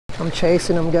I'm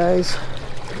chasing him, guys.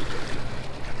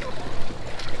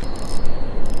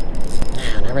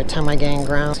 Man, every time I gain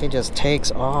ground, he just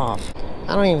takes off.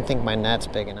 I don't even think my net's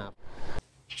big enough.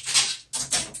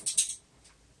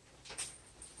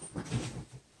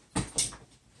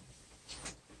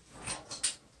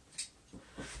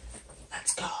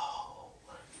 Let's go.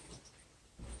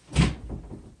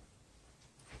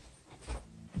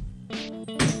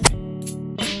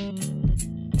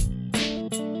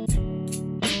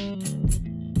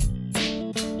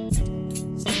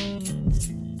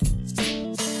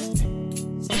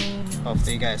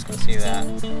 Hopefully you guys can see that.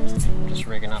 I'm just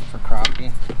rigging up for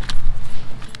crappie.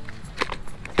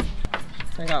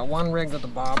 I got one rigged with the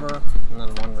bobber and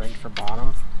then one rigged for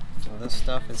bottom. And this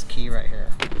stuff is key right here.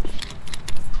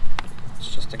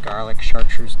 It's just a garlic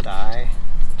chartreuse dye.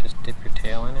 Just dip your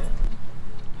tail in it.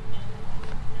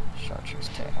 Chartreuse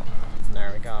tail. And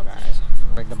there we go, guys.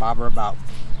 Rig the bobber about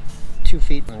 2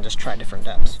 feet and just try different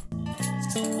depths.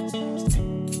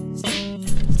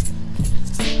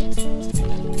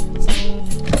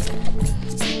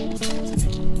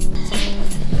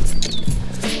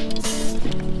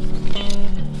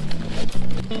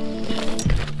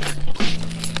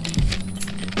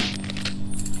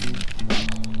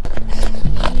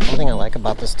 One thing I like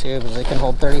about this tube is it can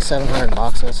hold 3,700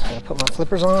 boxes. I'm gonna put my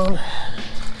flippers on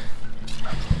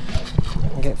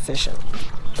and get fishing.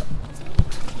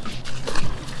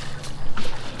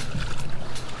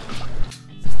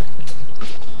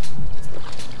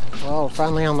 Oh,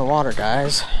 finally on the water,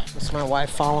 guys. This is my wife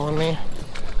following me.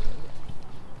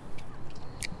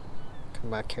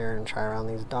 Come back here and try around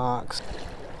these docks.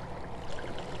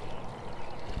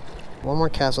 One more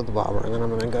cast with the bobber and then I'm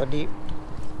gonna go deep.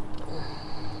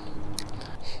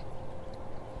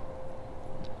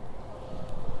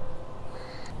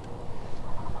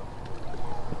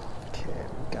 Okay,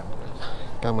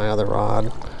 got my other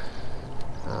rod.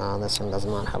 This one does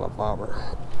not have a bobber.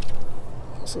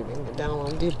 Let's see if we can get down a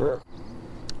little deeper.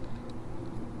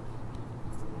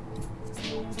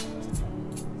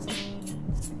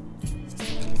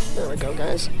 There we go,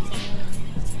 guys.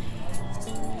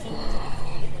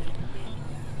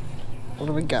 What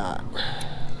do we got?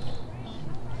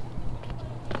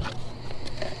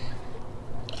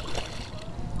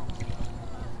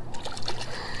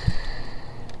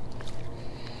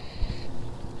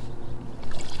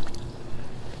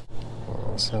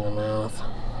 It's in the mouth.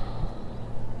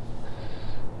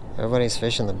 Everybody's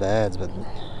fishing the beds, but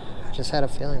I just had a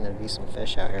feeling there'd be some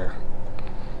fish out here.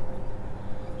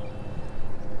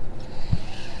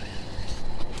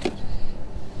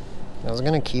 I was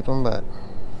gonna keep him, but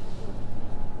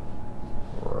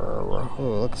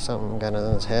ooh, look at something got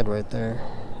in his head right there.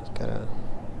 He's got a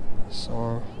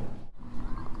sore.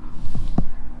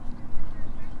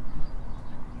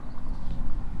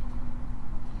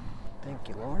 Thank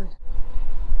you, Lord.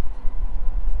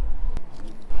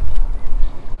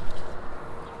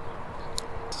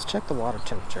 Let's check the water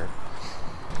temperature.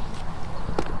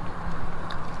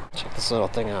 Check this little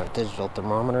thing out, digital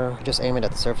thermometer. You just aim it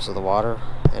at the surface of the water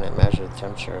and it measures the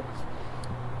temperature.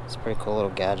 It's a pretty cool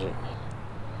little gadget.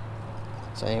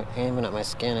 So aiming at my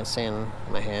skin, it's saying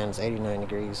my hand's 89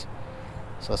 degrees.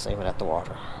 So let's aim it at the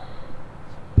water.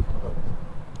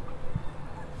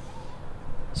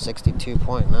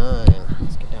 62.9.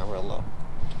 Let's get down real low.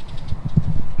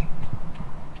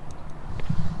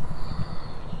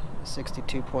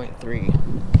 62.3.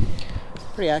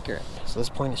 Pretty accurate. So this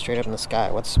point is straight up in the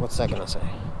sky. What's that gonna say?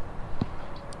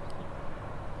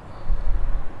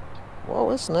 Whoa,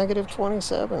 it's negative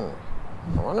 27.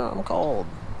 Oh no, I'm cold.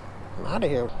 I'm out of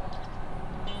here.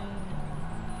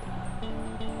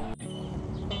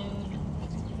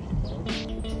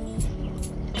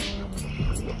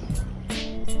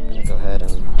 I'm gonna go ahead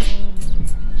and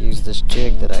use this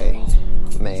jig that I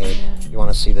made. If you want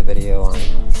to see the video on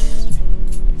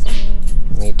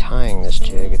me tying this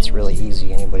jig, it's really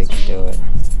easy. Anybody can do it.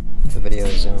 The video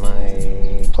is in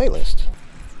my playlist.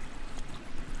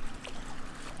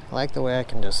 I like the way I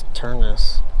can just turn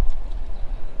this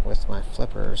with my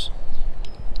flippers.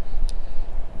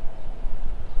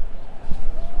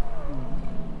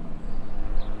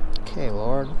 Okay,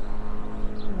 Lord.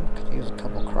 Could use a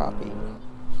couple crappie.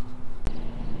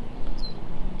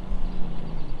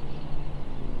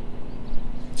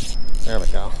 There we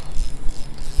go.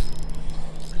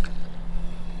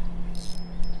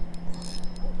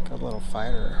 Good little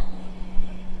fighter.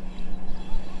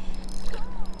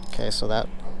 Okay, so that,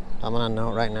 I'm gonna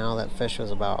note right now that fish was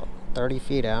about 30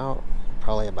 feet out,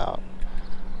 probably about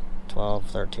 12,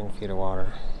 13 feet of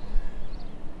water.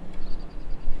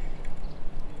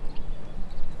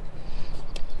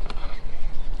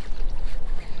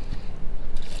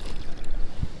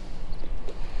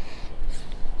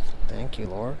 you,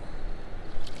 Lord.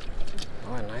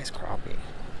 Oh, a nice crappie.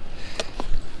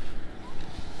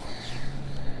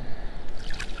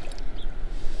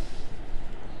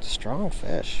 Strong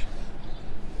fish.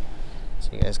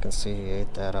 So you guys can see he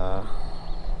ate that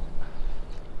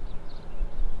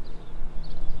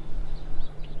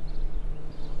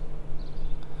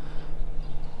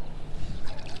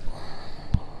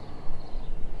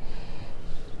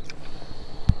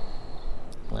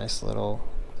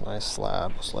nice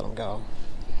slab. Just let him go.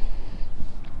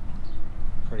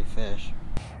 Pretty fish.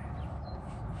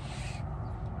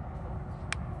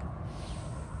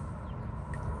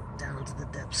 Down to the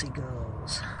depths he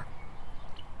goes.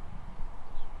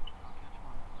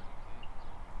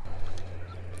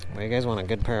 Well, you guys want a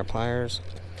good pair of pliers?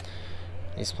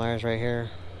 These pliers right here,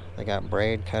 they got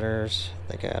braid cutters,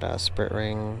 they got a sprit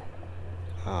ring,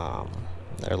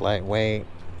 they're lightweight,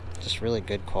 just really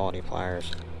good quality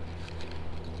pliers.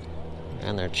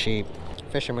 And they're cheap.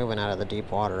 Fish are moving out of the deep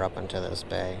water up into this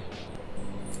bay.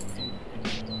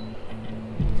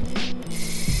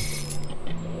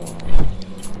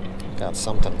 Got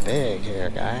something big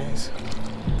here, guys.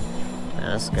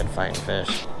 Man, that's a good fighting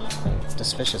fish.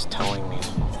 This fish is towing me.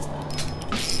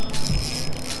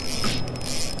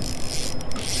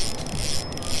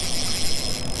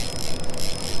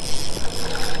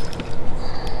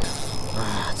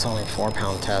 It's only a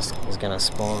 4-pound test. He's gonna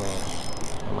spoon me.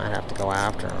 I might have to go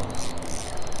after him.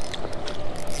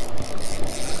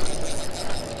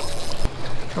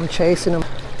 I'm chasing him.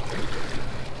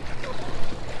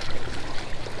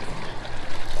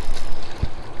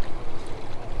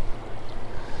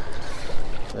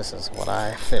 This is what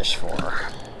I fish for.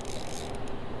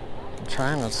 I'm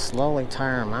trying to slowly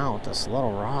tire him out with this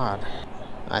little rod.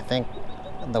 I think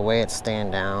the way it's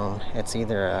staying down, it's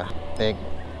either a big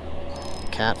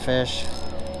catfish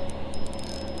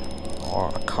or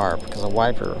a carp, because a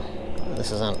wiper,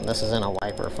 this isn't a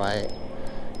wiper fight.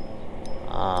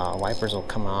 Wipers will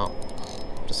come out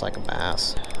just like a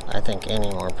bass. I think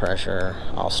any more pressure,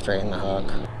 I'll straighten the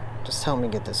hook. Just help me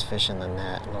get this fish in the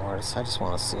net, Lord. I just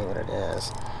want to see what it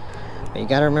is. But you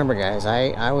gotta remember, guys,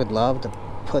 I would love to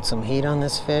put some heat on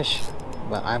this fish,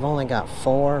 but I've only got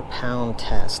 4-pound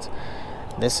test.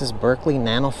 This is Berkeley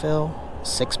Nanofill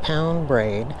 6-pound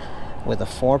braid with a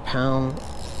 4-pound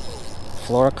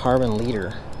fluorocarbon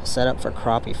leader set up for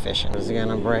crappie fishing. Is it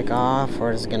gonna break off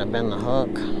or is it gonna bend the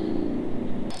hook?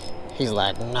 He's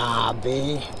like, nah,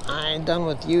 B, I ain't done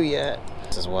with you yet.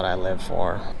 This is what I live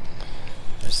for.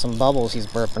 There's some bubbles he's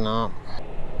burping up.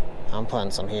 I'm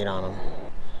putting some heat on him.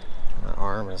 My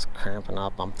arm is cramping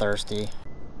up. I'm thirsty.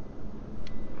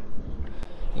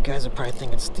 You guys are probably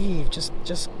thinking, Steve, just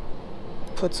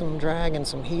put some drag and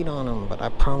some heat on him. But I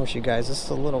promise you guys, this is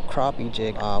a little crappie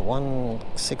jig.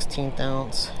 1/16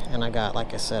 ounce, and I got,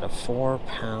 like I said, a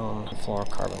 4-pound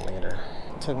fluorocarbon leader.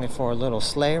 Took me for a little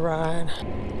sleigh ride.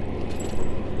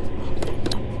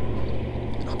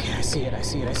 Okay, I see it.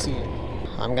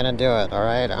 I'm gonna do it,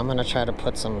 alright? I'm gonna try to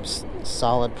put some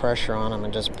solid pressure on him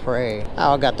and just pray.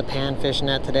 Oh, I got the panfish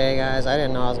net today, guys. I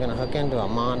didn't know I was gonna hook into a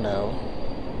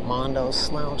Mondo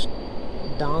slouch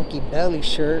donkey belly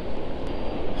shirt.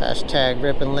 Hashtag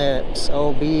ripping lips.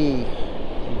 OB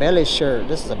belly shirt.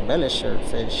 This is a belly shirt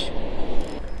fish.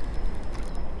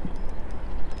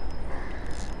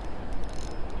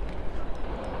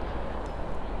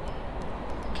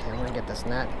 Okay, I'm gonna get this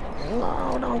net.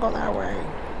 No, don't go that way.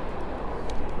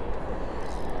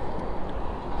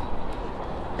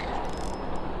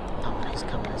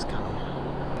 He's coming.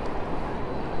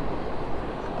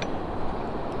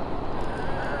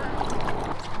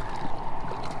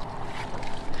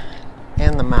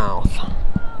 In the mouth.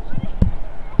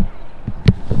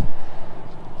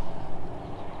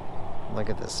 Look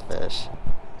at this fish.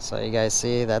 So you guys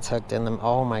see that's hooked in them.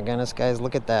 Oh my goodness, guys,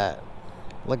 look at that.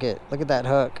 Look at that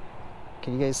hook.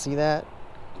 Can you guys see that?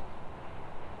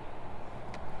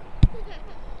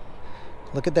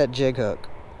 Look at that jig hook.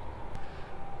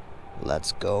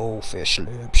 Let's go, fish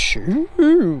lips.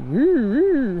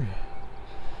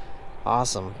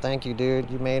 Awesome. Thank you,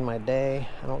 dude. You made my day.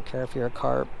 I don't care if you're a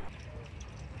carp.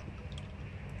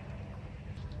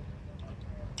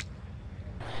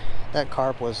 That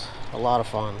carp was a lot of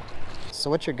fun.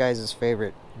 So what's your guys'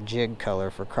 favorite jig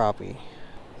color for crappie?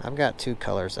 I've got 2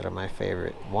 colors that are my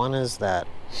favorite. One is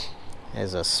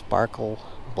a sparkle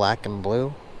black and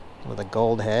blue with a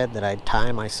gold head that I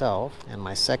tie myself. And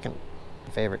my second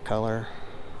favorite color,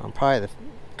 probably the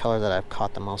color that I've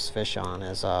caught the most fish on,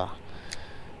 is a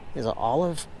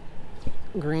olive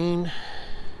green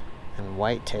and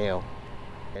white tail.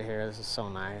 Right here, this is so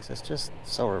nice. It's just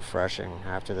so refreshing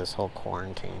after this whole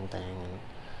quarantine thing and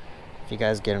if you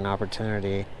guys get an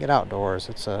opportunity, get outdoors.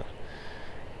 It's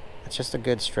just a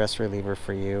good stress reliever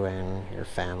for you and your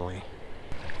family.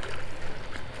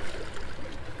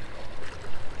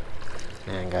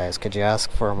 And guys, could you ask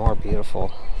for a more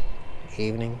beautiful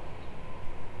evening?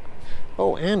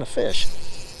 Oh, and a fish.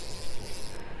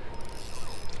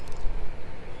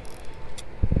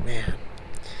 Man.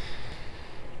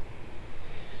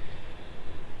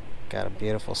 Got a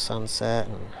beautiful sunset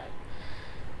and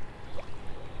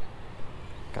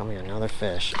got me another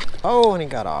fish. Oh, and he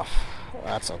got off. Well,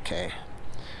 that's okay.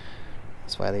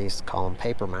 That's why they used to call them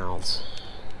paper mouths.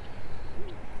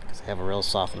 Because they have a real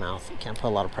soft mouth. You can't put a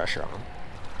lot of pressure on them.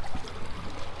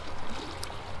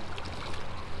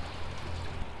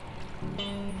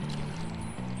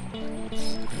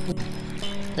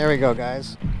 There we go,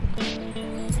 guys.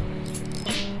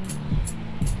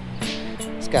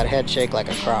 It's got a head shake like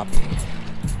a crappie.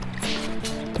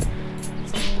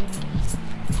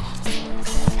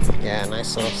 Yeah,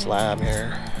 nice little slab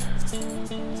here.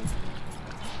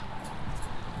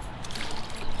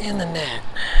 In the net.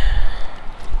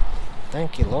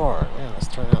 Thank you, Lord. Yeah, this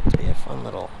turned out to be a fun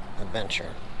little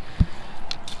adventure.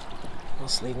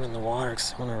 Let's leave him in the water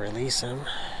because I want to release him.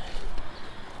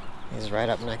 He's right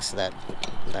up next to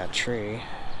that tree.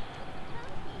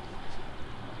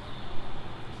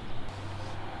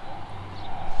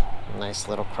 Nice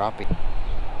little crappie.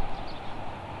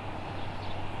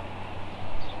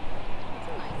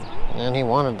 And he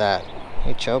wanted that.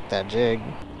 He choked that jig.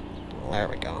 There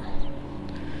we go.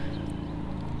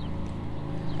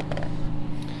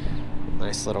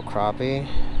 Nice little crappie.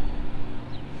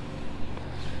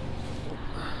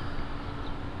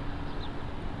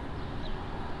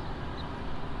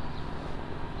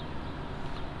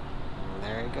 And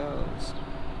there he goes.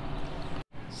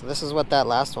 So this is what that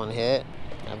last one hit.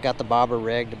 I've got the bobber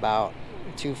rigged about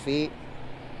 2 feet.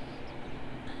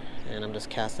 And I'm just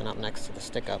casting up next to the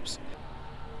stick-ups.